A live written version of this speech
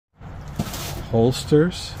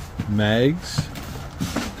holsters, mags,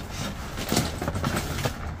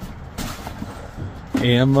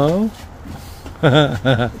 ammo.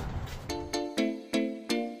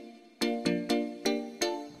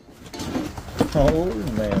 Oh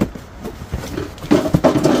man.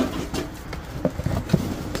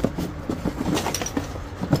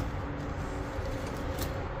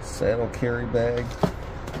 Saddle carry bag.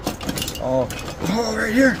 Oh,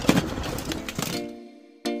 right here.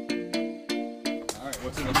 All right,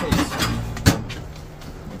 what's in the case?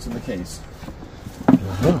 What's in the case?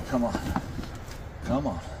 Oh, come on. Come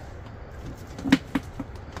on.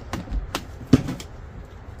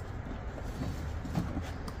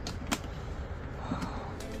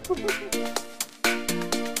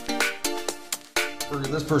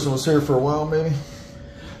 This person was here for a while, maybe?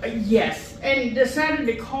 Yes, and decided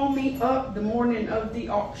to call me up the morning of the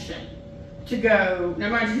auction to go. Now,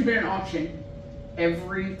 mind you, he's been in auction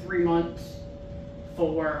every 3 months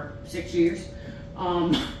for 6 years.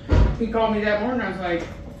 He called me that morning. I was like,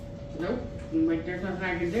 nope. I'm like, there's nothing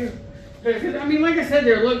I can do. Because, I mean, like I said,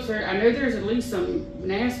 I know there's at least some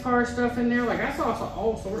NASCAR stuff in there. Like, I saw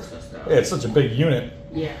all sorts of stuff. Yeah, it's such a big unit.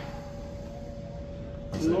 Yeah.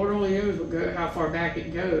 Lord only knows how far back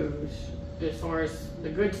it goes. As far as the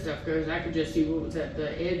good stuff goes, I could just see what was at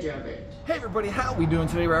the edge of it. Hey everybody, how we doing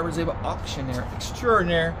today? Robert Zjaba Auctioneer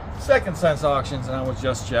Extraordinaire, Second Sense Auctions, and I was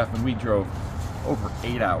just Jeff, and we drove over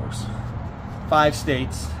 8 hours. 5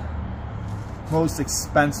 states, most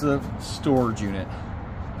expensive storage unit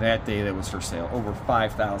that day that was for sale, over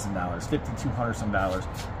 $5,000, $5,200 some dollars,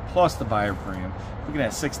 plus the buyer premium. Looking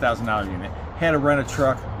at a $6,000 unit. Had to rent a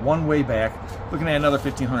truck, one way back. Looking at another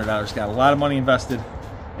 $1,500. Got a lot of money invested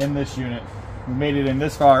in this unit. We made it in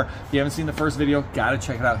this far. If you haven't seen the first video, gotta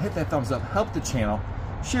check it out. Hit that thumbs up, help the channel,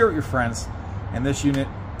 share with your friends. And this unit,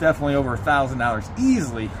 definitely over $1,000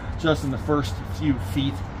 easily, just in the first few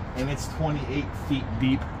feet. And it's 28 feet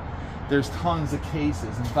deep. There's tons of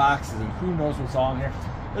cases and boxes and who knows what's on here.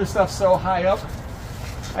 There's stuff so high up,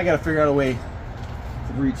 I gotta figure out a way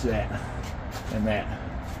to reach that and that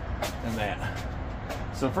and that.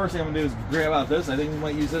 So first thing I'm gonna do is grab out this. I think we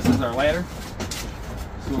might use this as our ladder.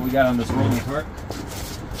 See what we got on this rolling cart.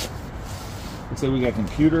 Looks like we got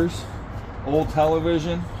computers, old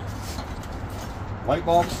television, light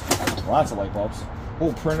bulbs, lots of light bulbs,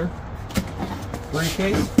 old printer,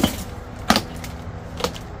 briefcase.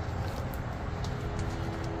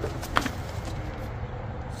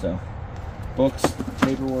 So, books,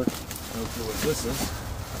 paperwork. Let's see what this is.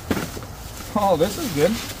 Oh, this is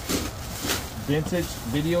good. Vintage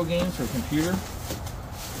video games for computer.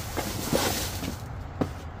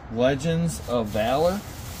 Legends of Valor.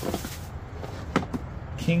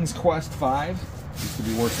 King's Quest 5. This could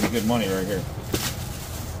be worth some good money right here.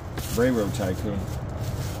 Railroad Tycoon.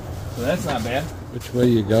 So that's not bad. Which way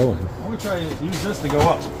you going? I'm going to try to use this to go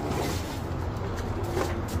up.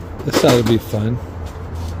 This ought to be fun.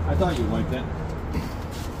 I thought you'd like that.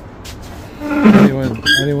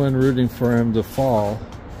 Anyone rooting for him to fall,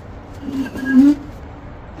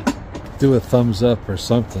 do a thumbs up or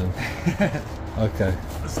something. Okay.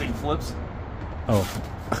 This thing flips. Oh.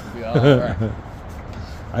 Yeah, all right.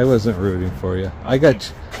 I wasn't rooting for you. I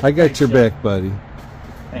got your back, buddy.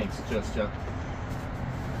 Thanks, just Chuck.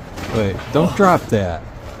 Wait, don't drop that.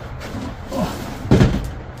 Oh.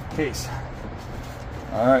 Case.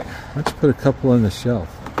 All right. Why don't you put a couple on the shelf?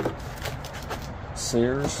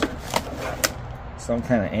 Sears. Some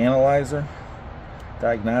kind of analyzer.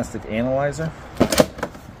 Diagnostic analyzer.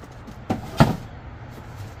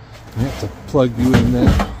 I have to plug you in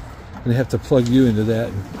that. And I have to plug you into that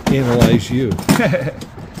and analyze you.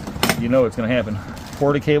 You know what's going to happen.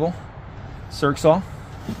 Porta cable. Circ saw.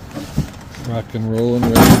 Rock and rolling,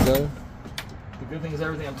 ready to go. The good thing is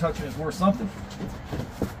everything I'm touching is worth something.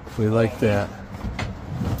 We like that.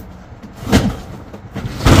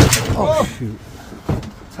 Oh, shoot.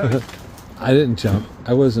 I didn't jump.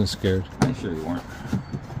 I wasn't scared. I'm sure you weren't.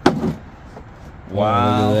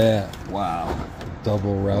 Wow. Look at that. Wow.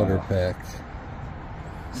 Double router pack.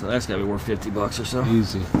 So that's got to be worth 50 bucks or so.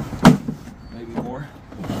 Easy. Maybe more.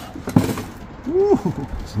 Woo.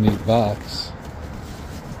 It's a neat box.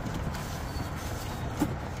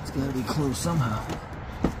 It's got to be closed somehow.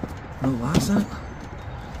 No locks on it?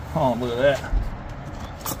 Oh, look at that.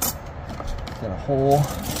 Got a whole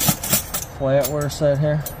flatware set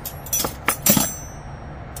here.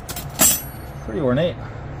 Pretty ornate.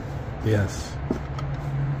 Yes.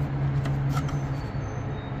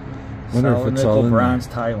 Wonder if it's nickel, all in bronze,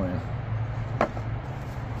 Thailand.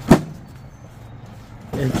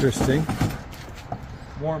 Interesting.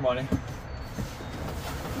 More money.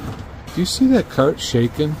 Do you see that cart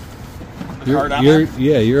shaking? The card on there?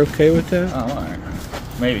 Yeah, you're okay with that? Oh, all right.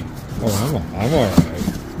 Maybe. Oh, I'm all right.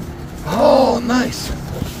 Oh, nice.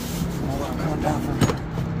 Hold on, coming down from here.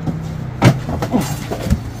 Oh.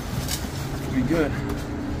 Be good.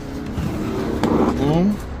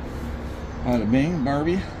 Boom. Bada bing,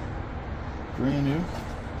 Barbie. Brand new.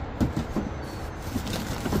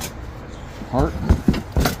 Heart.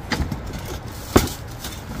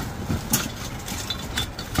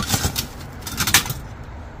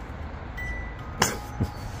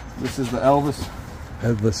 This is the Elvis.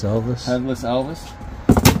 Headless Elvis. Headless Elvis.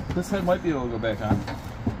 This head might be able to go back on.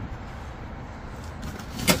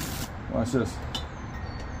 Watch this.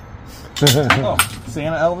 Oh,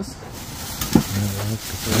 Santa Elvis.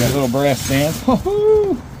 We got little brass stands.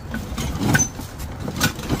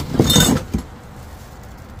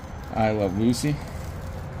 I Love Lucy.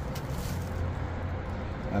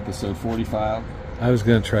 Episode 45. I was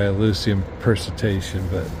going to try a Lucy impersonation,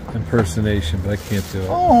 but I can't do it.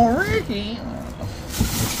 Oh, Ricky.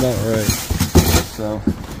 That's not right. So,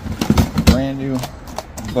 brand new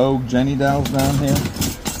Vogue Jenny dolls down here. A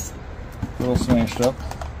little smashed up.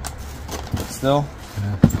 Still,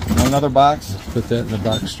 Yeah. another box. Let's put that in the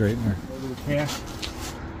box straightener. Cash.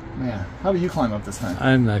 Man, how do you climb up this time?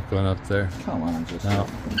 I'm not going up there. Come on, just. No,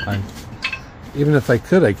 even if I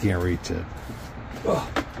could, I can't reach it.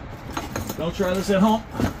 Don't try this at home.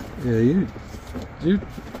 Yeah, you.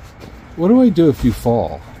 What do I do if you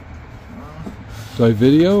fall? Do I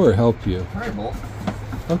video or help you? Alright, both.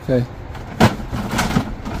 Okay.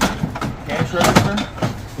 Cash register.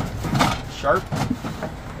 Sharp.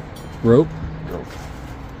 Rope.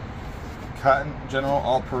 Cotton General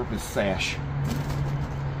All-Purpose Sash.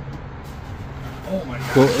 Oh my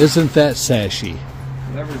god. Well, isn't that sashy?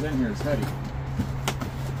 Whatever's in here is heavy.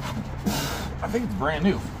 I think it's brand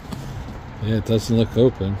new. Yeah, it doesn't look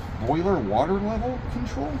open. Boiler water level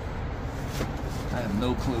control? I have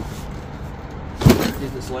no clue.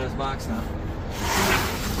 Get this last box now.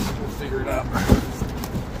 We'll figure it out.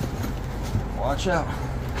 Watch out.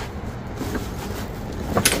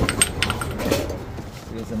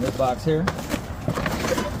 See what's in this box here?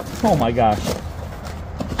 Oh my gosh.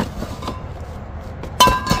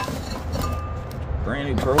 Brand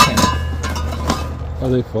new propane. Are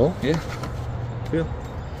they full? Yeah.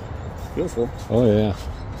 Feels full. Oh yeah.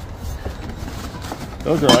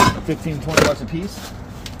 Those are like 15, 20 bucks a piece.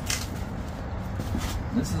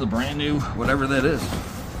 This is a brand new, whatever that is.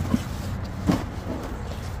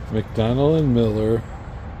 McDonald and Miller.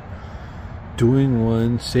 Doing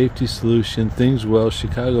one safety solution. Things well.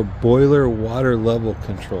 Chicago boiler water level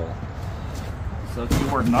control. So it could be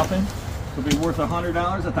worth nothing. Could be worth $100,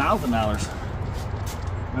 $1,000.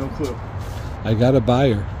 No clue. I got a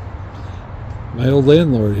buyer. My old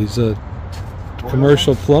landlord. He's a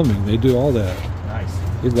commercial plumbing. They do all that. Nice.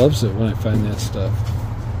 He loves it when I find that stuff.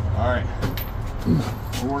 All right.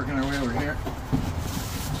 We're working our way over here.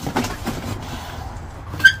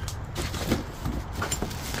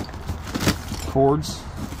 Cords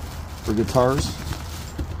for guitars,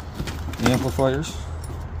 amplifiers,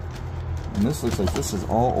 and this looks like this is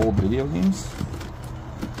all old video games.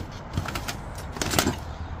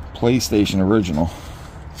 PlayStation original.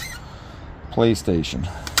 PlayStation.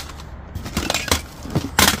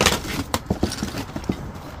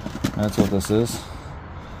 That's what this is.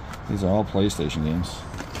 These are all PlayStation games.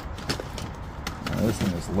 Now, this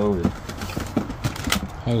thing is loaded.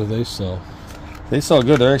 How do they sell? They sell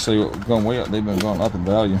good. They're actually going way up. They've been going up in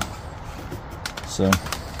value. So,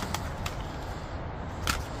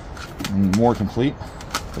 the more complete,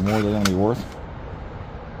 the more they're going to be worth.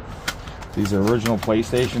 These are original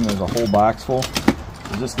PlayStation. There's a whole box full.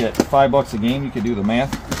 You just get $5 a game. You could do the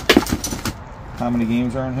math. How many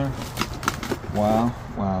games are in here? Wow,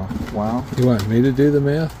 wow, wow. You want me to do the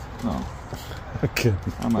math? No. Okay.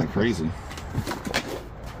 I'm not crazy.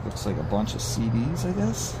 Looks like a bunch of CDs, I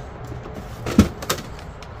guess.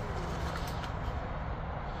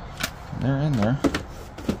 They're in there.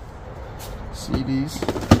 CDs.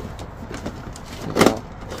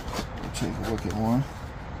 Take a look at one.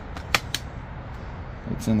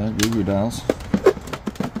 It's in there. Goo Goo Dolls.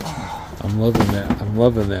 I'm loving that. I'm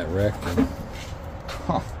loving that racking.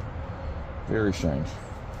 Huh. Very strange.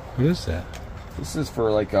 What is that? This is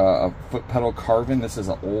for like a foot pedal carving. This is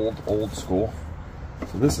an old school.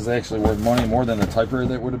 So this is actually worth money, more than the typewriter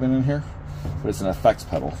that would have been in here. But it's an effects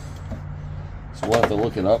pedal. So we'll have to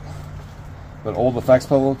look it up. But old effects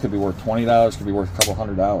pedal could be worth $20, could be worth a couple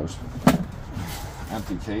 $100.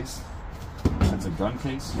 Empty case. That's a gun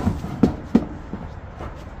case.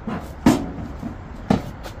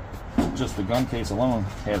 Just the gun case alone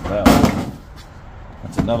has that.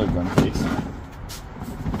 That's another gun case.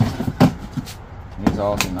 These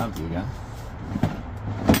all been empty again.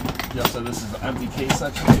 Just so this is the empty case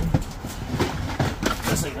section.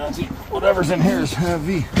 This ain't empty. Whatever's in here is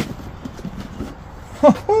heavy.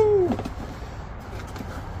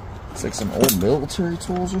 It's like some old military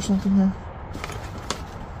tools or something here.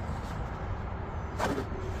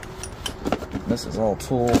 This is all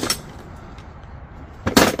tools.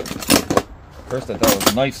 First I thought it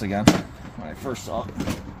was knives again when I first saw it.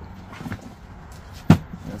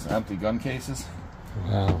 There's empty gun cases.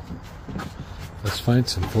 Wow. Let's find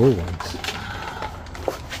some full ones.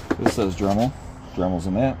 This says Dremel. Dremel's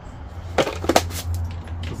in that. So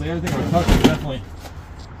everything we're touching is definitely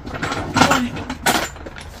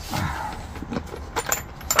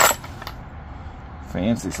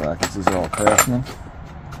fancy sockets. These are all Craftsman.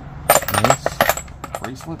 Nice.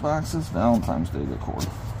 Bracelet boxes. Valentine's Day decor.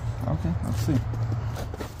 Okay, let's see.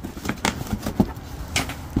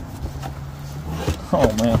 Oh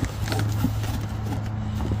man.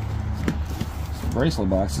 Some bracelet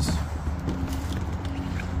boxes.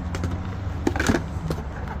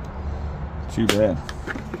 Too bad.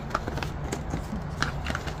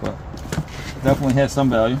 But definitely has some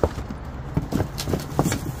value.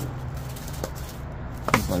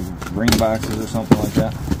 It's like ring boxes or something like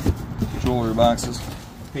that. Jewelry boxes.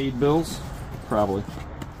 Paid bills? Probably.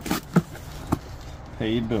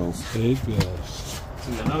 Paid bills. Paid bills.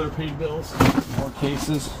 See another paid bills. More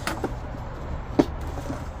cases.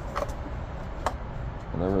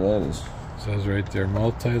 Whatever that is. Says right there,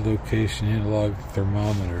 multi-location analog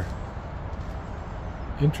thermometer.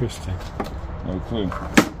 Interesting. No clue.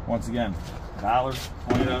 Once again, $1,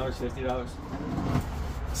 $20, $50.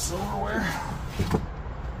 Silverware.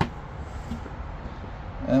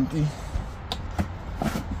 Empty.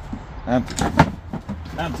 Empty.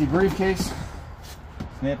 Empty briefcase.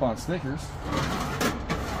 Snap-on stickers.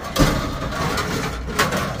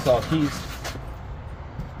 Saw keys.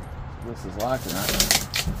 This is locked or not.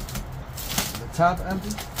 The top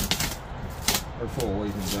empty or full,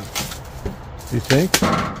 ladies and gentlemen? You think?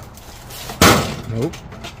 Nope.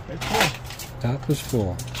 It's full. Top is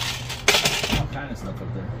full. All kind of stuff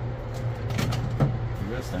up there. Look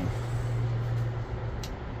at this thing.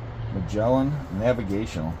 Magellan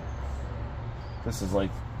Navigational. This is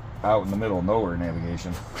like out in the middle of nowhere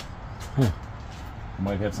navigation. Huh.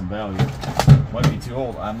 Might have some value. Might be too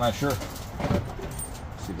old. I'm not sure.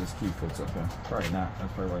 Let's see if this key fits up there. Probably not.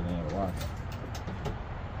 That's probably why they have a lock.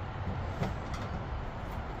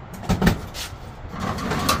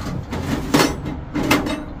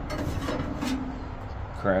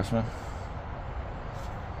 Craftsman.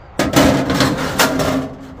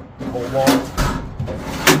 Whole wall.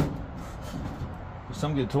 There's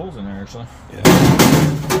some good tools in there actually. Yeah.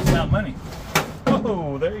 Not many.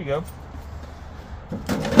 Oh, there you go.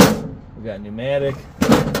 We got pneumatic.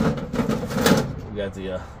 We got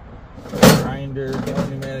the grinder,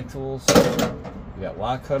 pneumatic tools. We got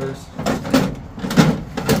lock cutters.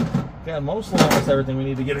 Got most of almost everything we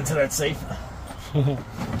need to get into that safe. We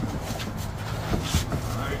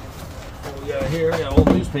got here, we got old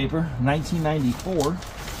newspaper, 1994.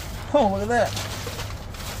 Oh, look at that.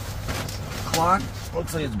 Clock,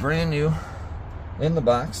 looks like it's brand new in the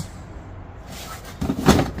box.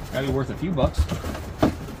 Gotta be worth a few bucks.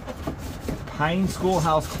 Pine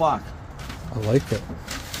Schoolhouse clock. I like it.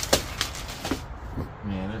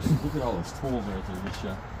 Man, look at all those tools right there. This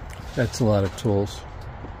That's a lot of tools.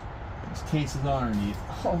 There's cases underneath.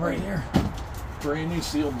 Oh, right here. Brand new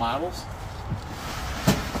sealed models.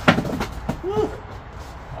 Woo.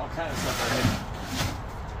 All kind of stuff right here.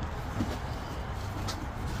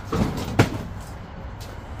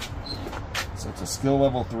 So it's a skill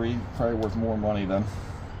level 3, probably worth more money than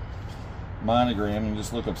monogram. You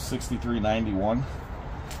just look up 6391.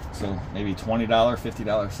 So maybe $20,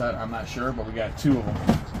 $50 set. I'm not sure, but we got 2 of them.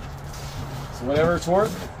 So whatever it's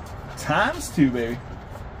worth, times 2, baby.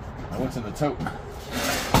 Now what's in the tote?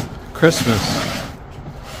 Christmas.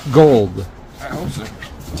 Gold. I hope so.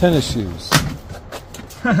 Tennis shoes.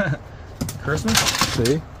 Christmas?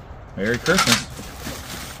 See? Merry Christmas.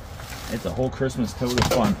 It's a whole Christmas tote of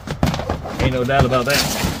fun. Ain't no doubt about that.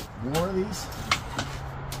 More of these.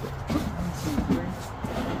 1, 2, 3.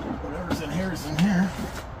 Whatever's in here is in here.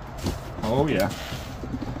 Oh yeah.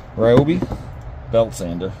 Ryobi belt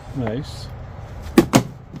sander. Nice.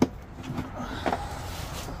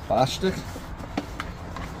 Bosch stick.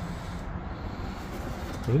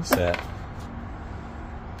 What is that?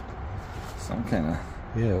 Some kind of.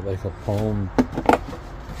 Yeah, like a palm.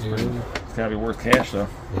 It's gotta be worth cash though.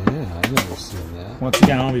 Yeah, I've never seen that. Once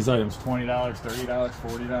again, all these items, $20, $30,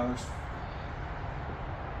 $40.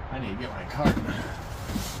 I need to get my card.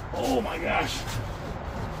 Oh my gosh.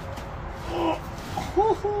 Oh,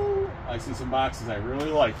 I see some boxes I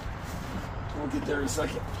really like. We'll get there in a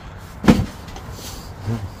second.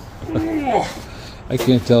 I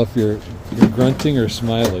can't tell if you're grunting or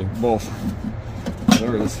smiling. Both.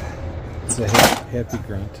 There it is. It's a happy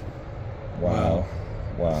grunt. Wow.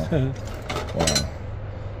 Wow. Wow.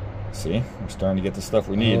 See, we're starting to get the stuff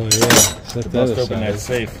we need. Oh, yeah. Set that Bust aside. open that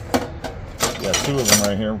safe. We got 2 of them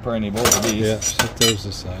right here. We probably need both of these. Yeah, set those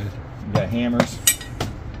aside. We got hammers.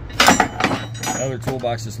 Another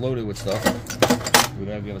toolbox is loaded with stuff. We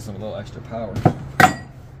gotta give us a little extra power.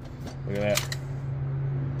 Look at that.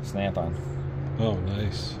 Snap on. Oh,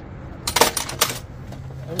 nice.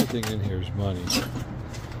 Everything in here is money. The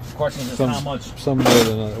question is how much. Some more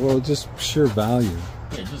than others. Well, just sheer value.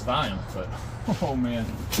 Yeah, just volume, but oh man.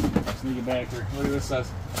 Let's sneak it back here. Look at this stuff.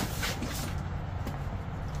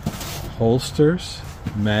 Holsters,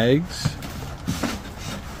 mags,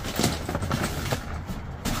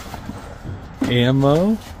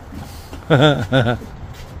 ammo.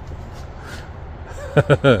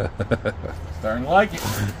 Starting to like it.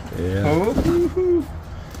 Yeah. Oh,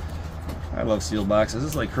 I love sealed boxes.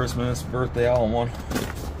 It's like Christmas, birthday, all in one.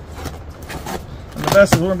 And the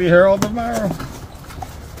best is we're gonna be here all tomorrow.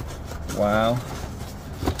 Wow.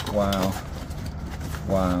 Wow.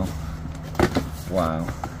 Wow. Wow.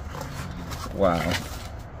 Wow.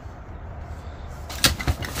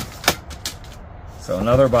 So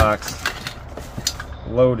another box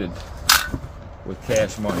loaded with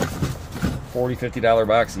cash money. $40, $50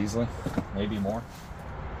 box easily, maybe more.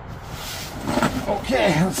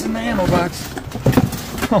 Okay, what's in the ammo box?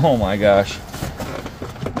 Oh my gosh.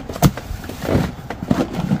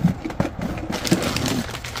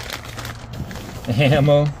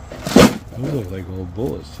 Ammo. Those look like old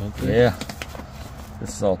bullets, don't they? Yeah.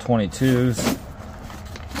 This is all 22s.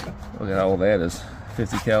 Look at how old that is.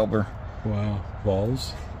 50 caliber. Wow.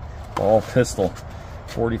 Balls. Ball pistol.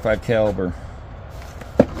 45 caliber.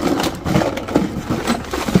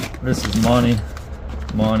 This is money.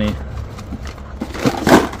 Money.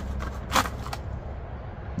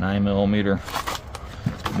 9mm.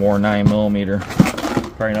 More 9mm.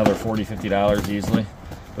 Probably another $40, $50 easily.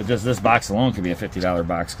 But just this box alone could be a $50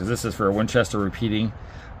 box, because this is for a Winchester Repeating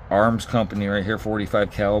Arms Company right here, 45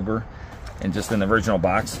 caliber, and just in the original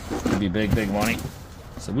box could be big, big money.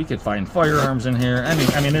 So we could find firearms in here. I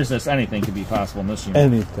mean, there's just anything could be possible in this unit.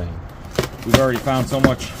 Anything. We've already found so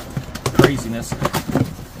much craziness.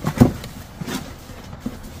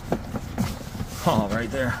 Oh, right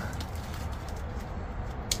there.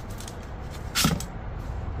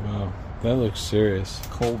 Wow, that looks serious.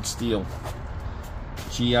 Cold steel.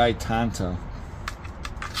 GI Tonto.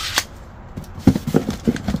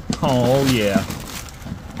 Oh yeah.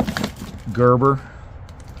 Gerber.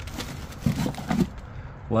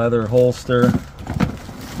 Leather holster.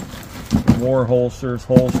 More holsters,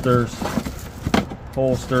 holsters,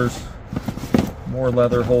 holsters. More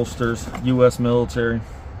leather holsters. U.S. military.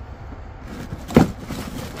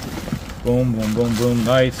 Boom, boom, boom, boom.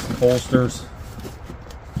 Knives, holsters.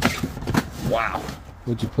 Wow.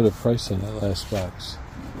 Would you put a price on that last box?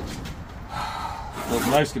 Those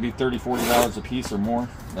knives could be $30, $40 a piece or more.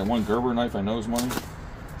 That one Gerber knife I know is money.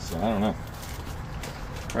 So I don't know.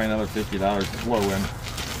 Probably another $50 low end.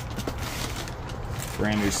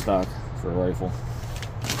 Brand new stock for a rifle.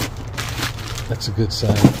 That's a good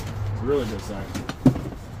sign. Really good sign.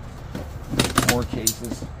 More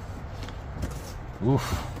cases.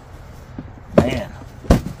 Oof. Man.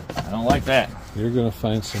 I don't like that. You're going to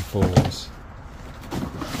find some full ones.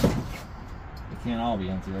 They can't all be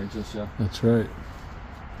empty, right, Just Jeff? That's right.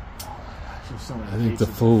 There's so many I think the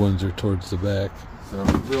cases. full ones are towards the back. So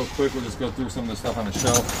real quick, we'll just go through some of the stuff on the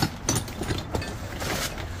shelf.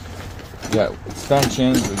 We got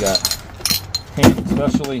stanchions, we got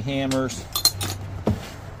especially hammers,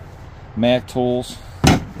 Mac tools,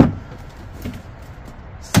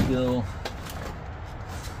 steel,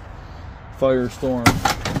 Firestorm,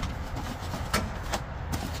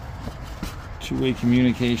 two-way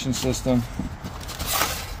communication system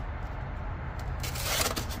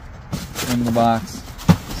in the box.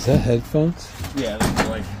 Is that headphones? Yeah, these are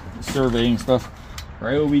like surveying stuff.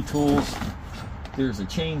 Ryobi tools. There's a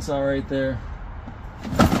chainsaw right there.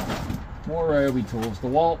 More Ryobi tools.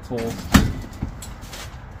 DeWalt tools.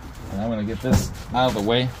 And I'm going to get this out of the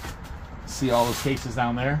way. See all those cases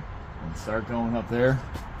down there. And start going up there.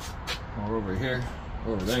 Or over here.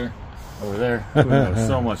 Over there. Over there. We have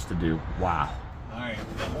so much to do. Wow. Alright,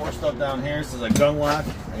 we got more stuff down here. This is a gun lock.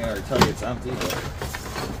 I already tell you it's empty, but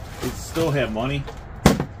we still have money.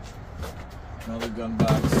 Another gun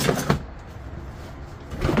box. So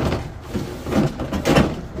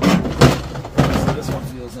this one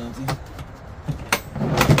feels empty.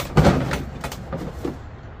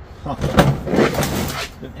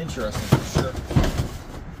 interesting for sure.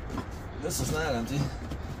 This is not empty.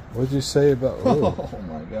 What'd you say about? Oh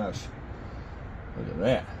my gosh! Look at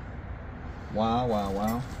that! Wow, wow,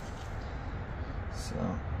 wow! So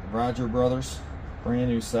Roger Brothers, brand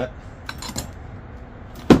new set.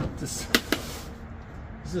 There's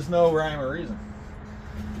just no rhyme or reason.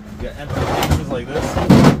 You got empty cases like this.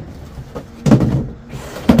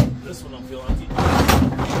 This one don't feel empty.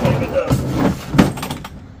 Maybe it does.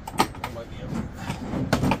 It might be empty.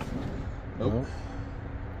 Nope.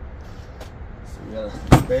 So we got a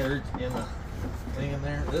battery in the thing in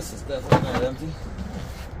there. This is definitely not empty.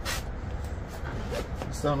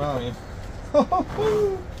 Just don't know, man.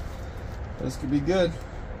 This could be good.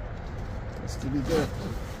 This could be good.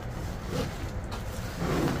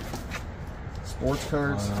 Sports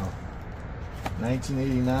cards. Wow.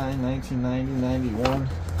 1989, 1990, 91.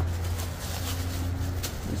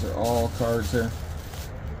 These are all cards here.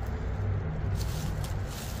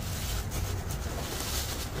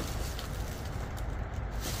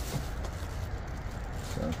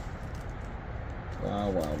 So, wow,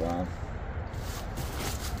 wow, wow.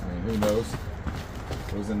 I mean, who knows?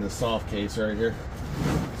 It was in this soft case right here.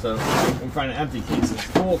 So, we find empty cases,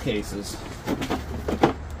 full cases.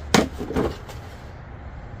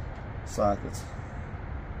 Sockets.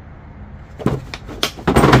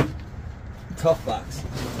 Tough box.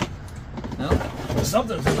 No,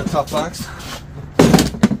 something's in the tough box.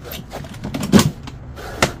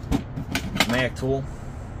 Mac tool.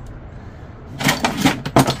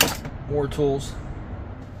 More tools.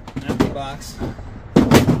 Empty box.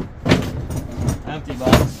 Empty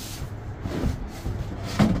box.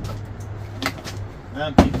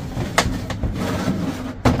 Empty.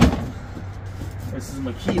 This is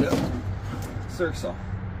Makita circ saw.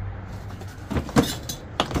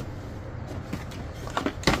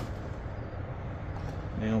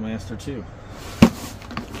 Nail Master 2.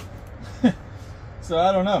 So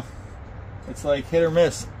I don't know. It's like hit or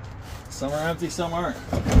miss. Some are empty, some aren't.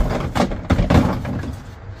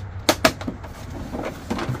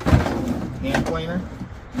 Hand planer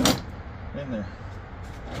in there.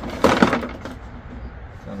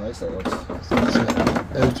 How nice that looks.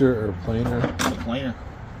 Edger or planer? Planer.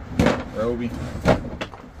 Roby.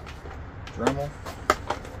 Dremel.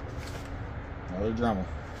 Another Dremel.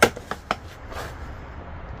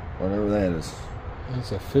 Whatever that is.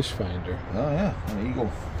 It's a fish finder. Oh yeah, an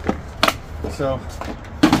eagle. So,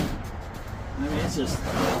 I mean, it's just.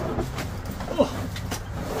 Oh,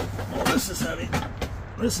 this is heavy.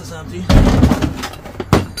 This is empty.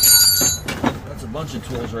 That's a bunch of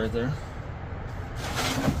tools right there.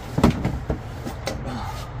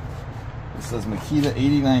 It says Makita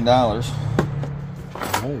 $89.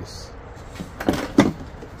 Nice.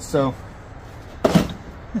 So,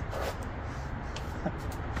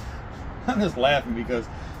 I'm just laughing because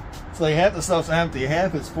it's like half the stuff's empty,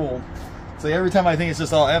 half is full. So every time I think it's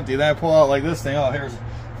just all empty, then I pull out like this thing. Oh, here's a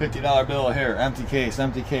 $50 bill here, empty case,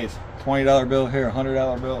 empty case. $20 bill here,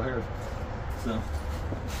 $100 bill here. So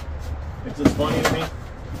it's just funny to me.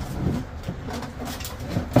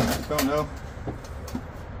 Don't know.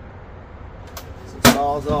 So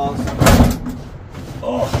Sawzalls.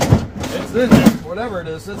 Oh, it's in there. Whatever it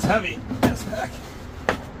is, it's heavy. It's back.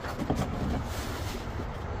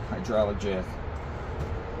 Hydraulic jack.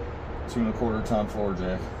 2 1/4 ton floor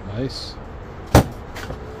jack. Nice.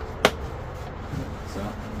 So,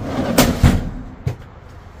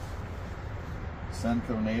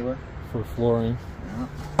 Senko nailer. For flooring. Yeah.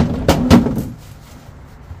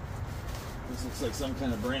 This looks like some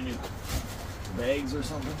kind of brand new bags or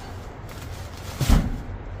something.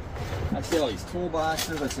 I see all these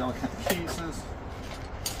toolboxes. I see all kinds of cases.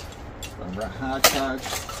 Hodgepodge.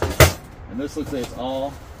 And this looks like it's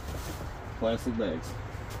all plastic bags.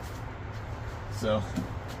 So,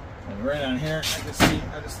 and right on here, I can see,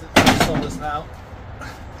 I just sold this now.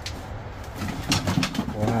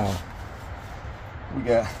 Wow. We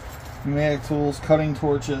got pneumatic tools, cutting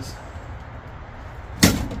torches.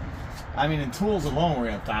 I mean, in tools alone, we're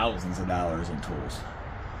gonna have thousands of dollars in tools.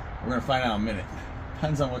 We're gonna find out in a minute.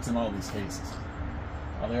 Depends on what's in all these cases.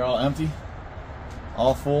 Are they all empty?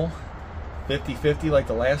 All full? 50-50 like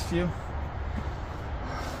the last few?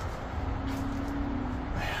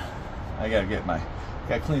 I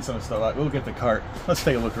gotta clean some of the stuff out. We'll get the cart. Let's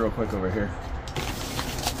take a look real quick over here.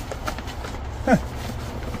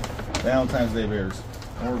 Valentine's Day bears.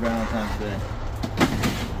 More Valentine's Day.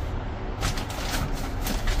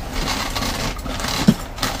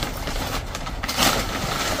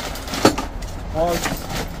 Plugs.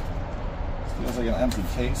 This feels like an empty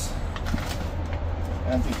case.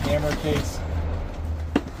 Empty camera case.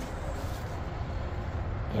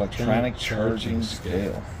 Electronic charging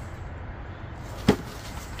scale.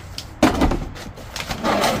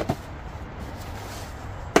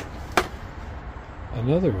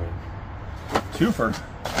 Another one. Twofer.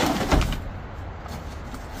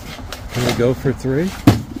 Can we go for 3?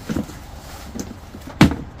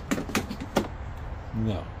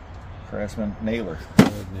 No. Craftsman nailer.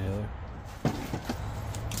 Nailer.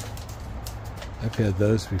 I've had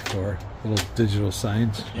those before. Little digital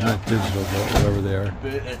signs. Yeah. Not digital, but whatever they are.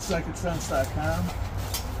 Bit at secondsense.com.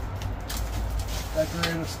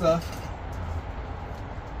 Decorative stuff.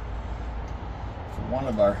 For one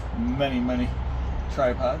of our many, many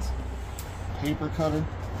tripods. Paper cutter.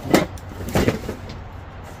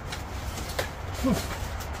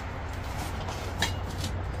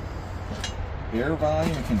 Air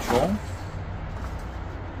volume and control.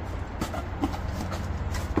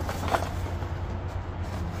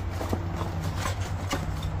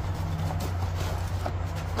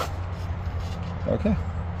 Okay.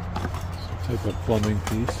 Some type of plumbing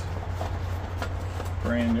piece.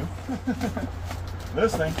 Brand new.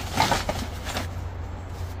 This thing.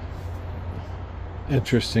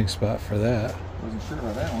 Interesting spot for that. Wasn't sure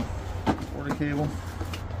about that one. 40 cable.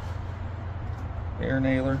 Air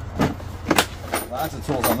nailer. Lots of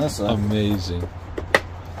tools on this side. Amazing.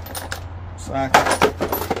 Socket.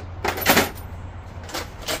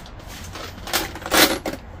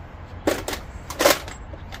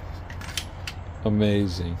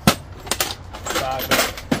 Amazing.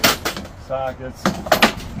 Sockets.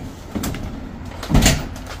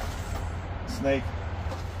 Snake.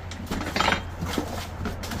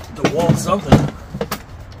 The wall something.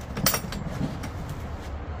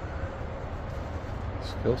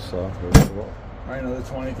 Skill saw. Right, another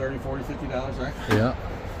 20, 30, 40, $50, right? Yeah.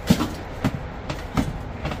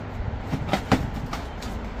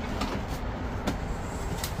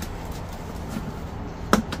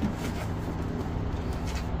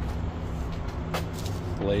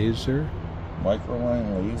 Laser.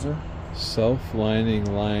 Microline laser. Self-lining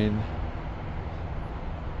line.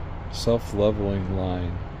 Self-leveling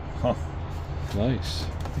line. Huh. Nice.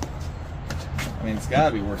 I mean, it's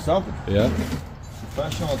gotta be worth something. Yeah.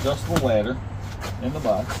 Professional adjustable ladder in the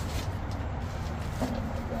box. Oh my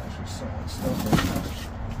gosh, there's so much stuff in there.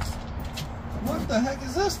 What the heck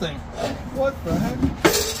is this thing? What the heck?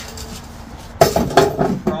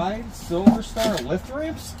 Pride Silver Star lift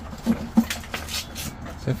ramps?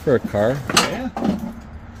 Is that for a car? Yeah.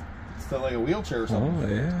 It's still like a wheelchair or something. Oh,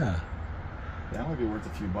 yeah. That might be worth a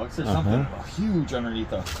few bucks. There's something huge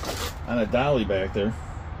underneath on a dolly back there.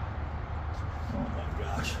 Oh my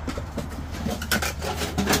gosh.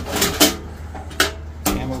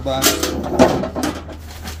 Ammo box.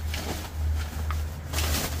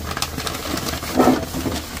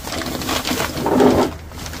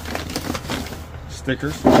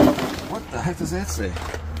 Stickers. What the heck does that say?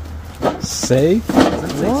 Say? Does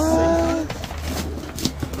that say What?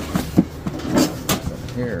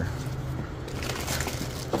 say? Here.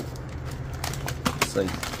 It's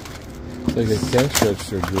like It's like a cash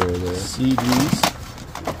register drawer there. CDs.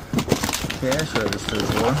 Cash register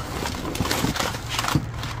drawer.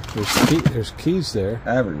 There's keys there.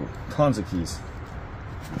 Everywhere. Tons of keys.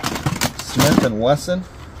 Smith & Wesson.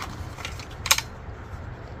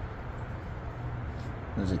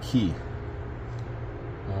 There's a key.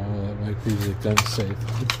 Oh, that might be the gun safe.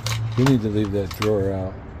 You need to leave that drawer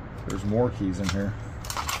out. There's more keys in here.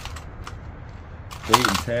 Bait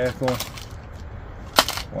and tackle.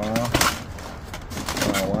 Wow.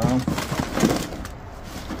 Wow, wow.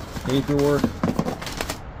 Paperwork.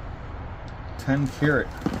 10 karat.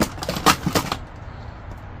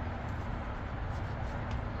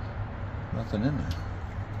 Nothing in there.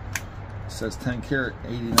 It says 10 karat,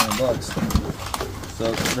 89 bucks.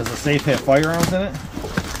 So does the safe have firearms in it?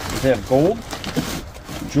 Does it have gold?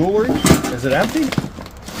 Jewelry? Is it empty?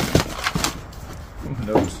 Who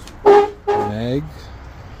knows? Mag.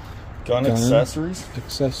 Gun accessories?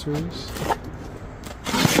 Accessories.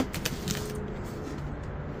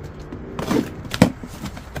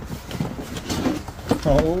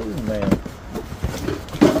 Oh man.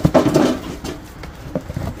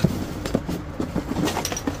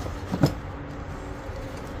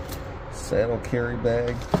 Saddle carry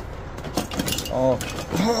bag. Oh,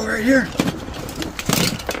 right here.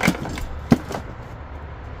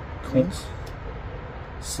 Coins.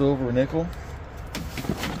 Silver nickel.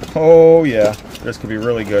 Oh yeah, this could be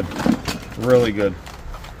really good. Really good.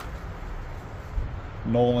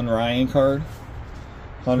 Nolan Ryan card.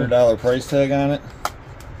 $100 price tag on it.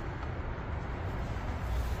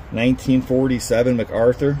 1947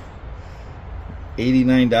 MacArthur.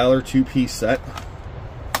 $89 two-piece set.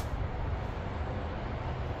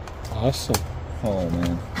 Awesome. Oh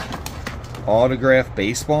man. Autograph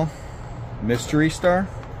baseball. Mystery star.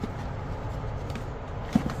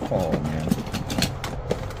 Oh man.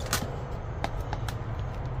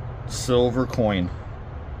 silver coin.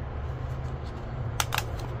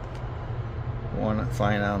 1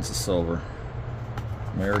 fine ounce of silver.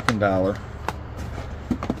 American dollar.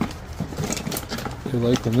 You're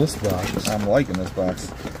liking this box. I'm liking this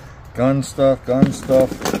box. Gun stuff, gun stuff.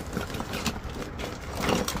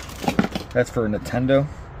 That's for Nintendo,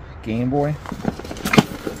 Game Boy.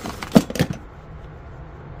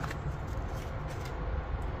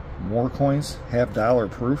 More coins, $half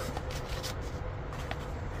proof.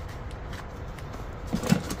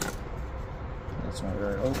 That's not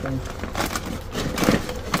very open.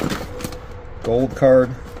 Gold card.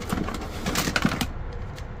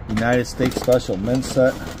 United States Special Mint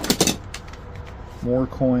set. More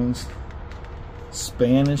coins.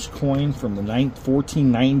 Spanish coin from the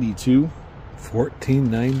 1492.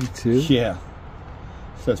 1492? Yeah.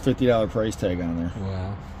 Says $50 price tag on there.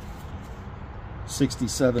 Wow.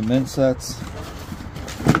 67 mint sets.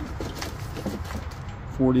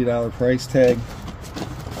 $40 price tag.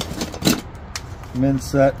 Mint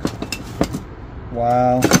set.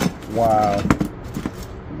 Wow. Wow.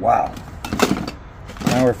 Wow.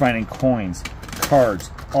 Now we're finding coins,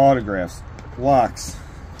 cards, autographs, locks.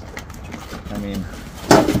 I mean,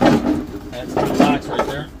 that's a box right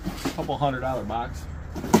there. A couple $100 box.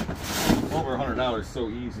 Over $100, so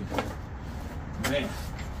easy. Man,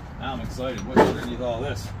 now I'm excited. What's underneath all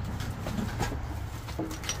this?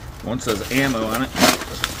 One says ammo on it.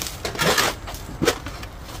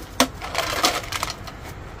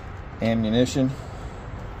 Ammunition.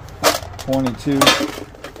 22.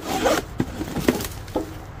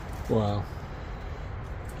 Wow.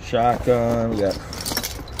 Shotgun. We got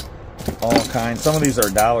all kinds. Some of these are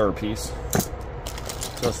 $1 a piece.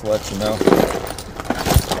 Just to let you know.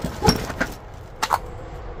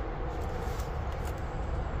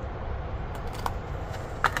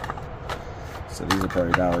 So these are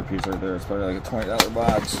probably $1 a piece right there. It's probably like a $20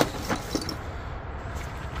 box.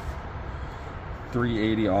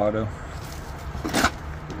 380 auto.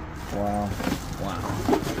 Wow. Wow.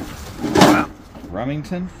 Wow.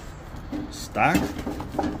 Remington. Stock.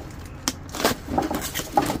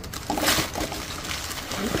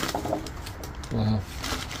 Wow.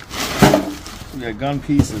 We got gun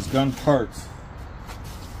pieces, gun parts.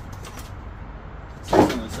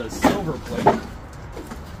 Something that says silver plate.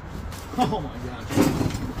 Oh my gosh.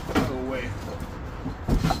 No way.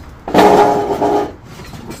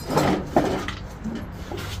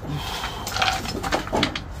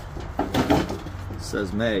 It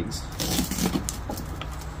says Megs.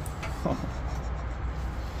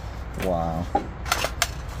 Wow.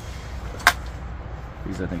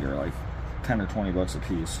 These I think are like 10 or 20 bucks a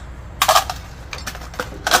piece.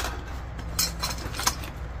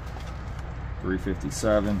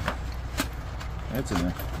 $357. That's in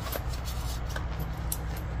there.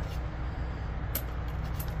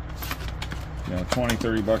 You know, 20,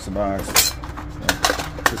 30 bucks a box. So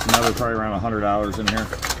just another probably around $100 in here.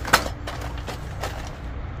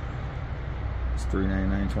 It's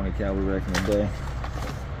 $3.99, 20 caliber back in the day.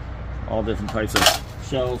 All different types of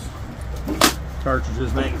shells,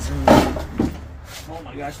 cartridges, magazines. Oh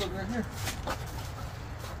my gosh, look right here.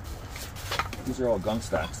 These are all gun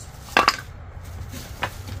stocks.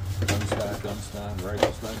 Gun stock,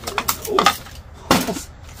 rifle stock.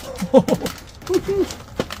 Oh.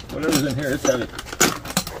 Whatever's in here, it's heavy.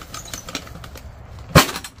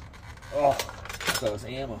 Oh, that was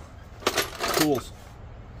ammo. Tools.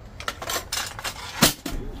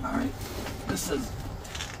 Alright, this is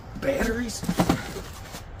batteries.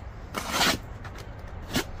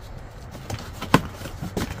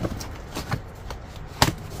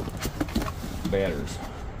 Batteries.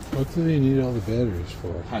 What do they need all the batteries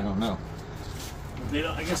for? I don't know. They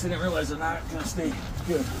don't, I guess they didn't realize they're not going to stay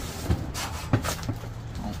good.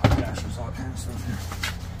 Oh my gosh, there's all kinds of stuff here.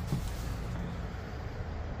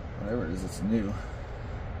 Whatever it is, it's new.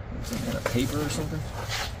 Some kind of paper or something.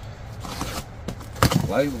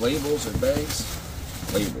 Labels or bags?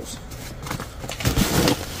 Labels.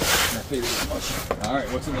 That figured as much. Alright,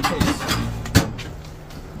 what's in the case?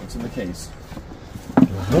 What's in the case?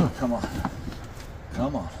 Come on.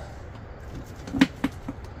 Come on.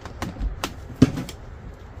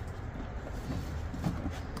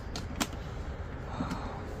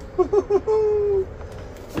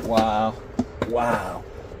 Wow. Wow.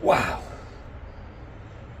 Wow.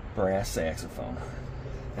 Brass saxophone.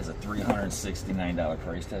 Has a $369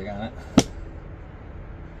 price tag on it.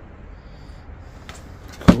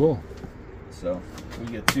 Cool. So we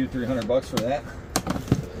get $200-300 for that.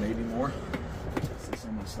 Maybe more. See so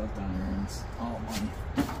much stuff down here and it's all money.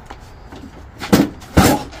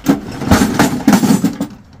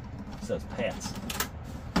 It says Pats.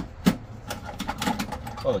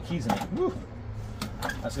 Oh, the keys in it. Woo.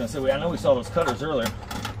 I was gonna say, I know we saw those cutters earlier.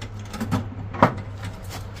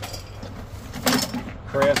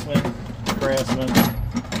 Craftsman.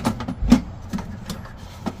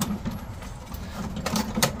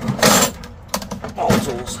 All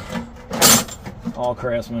tools. All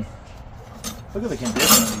Craftsman. Look at the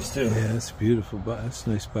condition of these too. Yeah, it's beautiful, but that's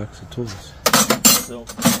a nice box of tools. So,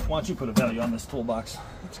 why don't you put a value on this toolbox?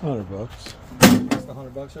 It's $100. That's the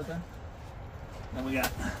 $100 right there. Then we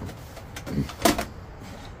got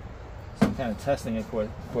some kind of testing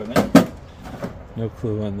equipment. No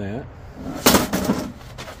clue on that.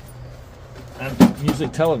 And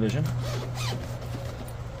music television.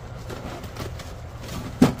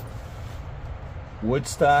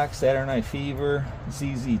 Woodstock, Saturday Night Fever,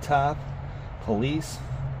 ZZ Top, Police,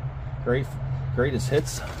 Greatest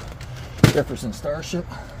Hits, Jefferson Starship.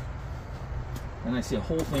 And I see a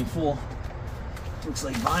whole thing full. Looks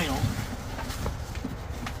like vinyl.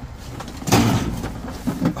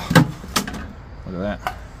 Look at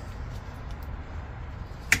that.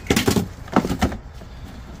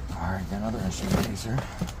 Alright, got another instrument case here.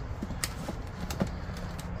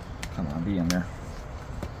 Come on, be in there.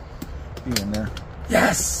 Be in there.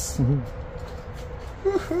 Yes!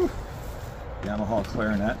 Woohoo! Yamaha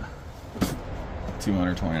clarinet.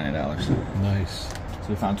 $229. Nice. So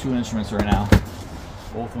we found 2 instruments right now.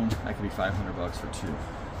 Both of them, that could be $500 for 2.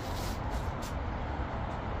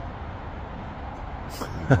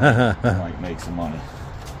 Might make some money.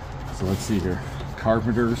 So let's see here.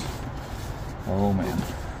 Carpenters. Oh man.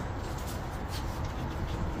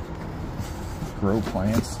 Grow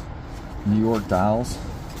plants. New York dolls.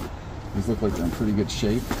 These look like they're in pretty good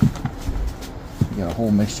shape. You got a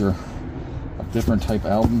whole mixture of different type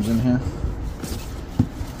albums in here.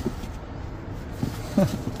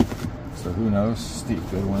 So who knows? Steve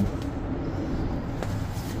Goodwin.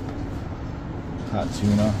 Hot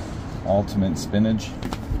tuna. Ultimate spinach.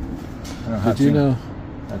 Did you know?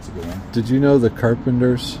 That's a good one. Did you know the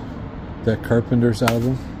Carpenters? That Carpenters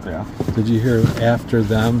album? Yeah. Did you hear after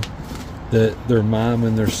them that their mom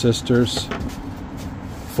and their sisters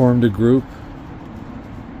formed a group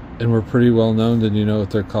and were pretty well known? Did you know what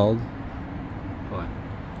they're called? What?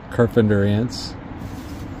 Carpenter Ants.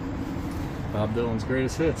 Bob Dylan's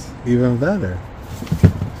greatest hits. Even better.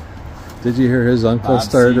 Did you hear his uncle Bob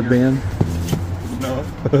started Seger. a band? No.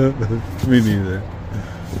 Me neither.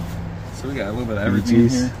 So we got a little bit of everything Bee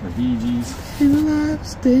Gees. here. The Bee Gees. Stay alive,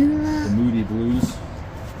 stay alive. The Moody Blues.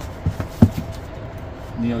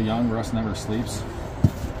 Neil Young, Rust Never Sleeps.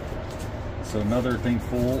 So another thing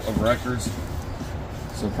full of records.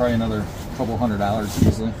 So probably another couple $100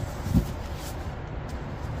 easily.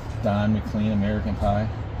 Don McLean, American Pie.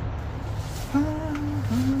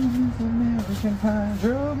 American Pie.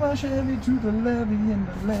 Drove my Chevy to the levee and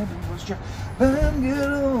the levee was dry. Them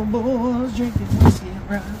good old boys drinking whiskey and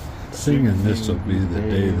rye. Singing "This will be the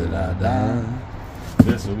day that I die."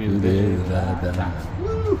 This will be the day that I die.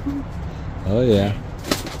 Woo-hoo. Oh yeah.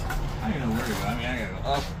 I ain't gonna worry about it. I mean, I gotta go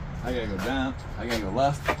up, I gotta go down, I gotta go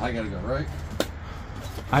left, I gotta go right.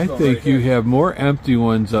 I So think right you here. have more empty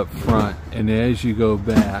ones up front, and as you go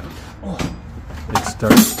back, it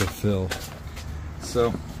starts to fill.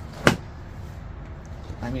 So,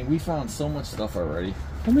 I mean, we found so much stuff already.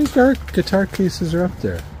 How many guitar cases are up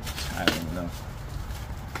there? I don't even know.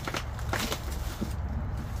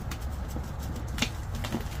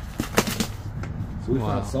 So we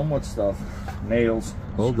found so much stuff. Nails.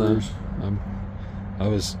 Hold screws. on. I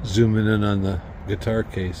was zooming in on the guitar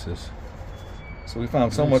cases. So we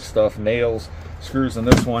found so much stuff. Nails, screws in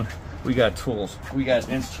this one. We got tools. We got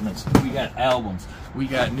instruments. We got albums. We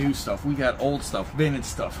got new stuff. We got old stuff. Vintage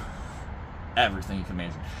stuff. Everything you can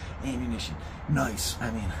imagine. Ammunition. Nice. I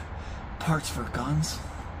mean, parts for guns.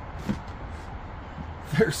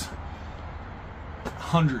 There's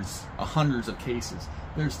hundreds of cases.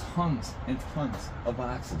 There's tons and tons of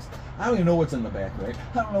boxes. I don't even know what's in the back right.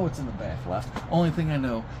 I don't know what's in the back left. Only thing I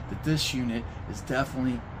know that this unit is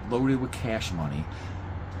definitely loaded with cash money.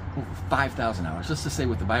 Over $5,000. Just to say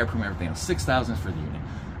with the buyer premium everything else, $6,000 for the unit.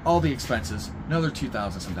 All the expenses, another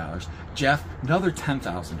 $2,000 some dollars. Jeff, another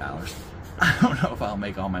 $10,000. I don't know if I'll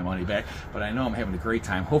make all my money back, but I know I'm having a great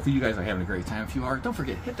time. Hopefully you guys are having a great time. If you are, don't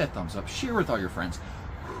forget, hit that thumbs up, share with all your friends.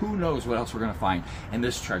 Who knows what else we're gonna find in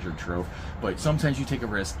this treasure trove. But sometimes you take a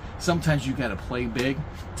risk. Sometimes you gotta play big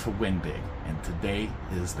to win big. And today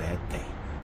is that day.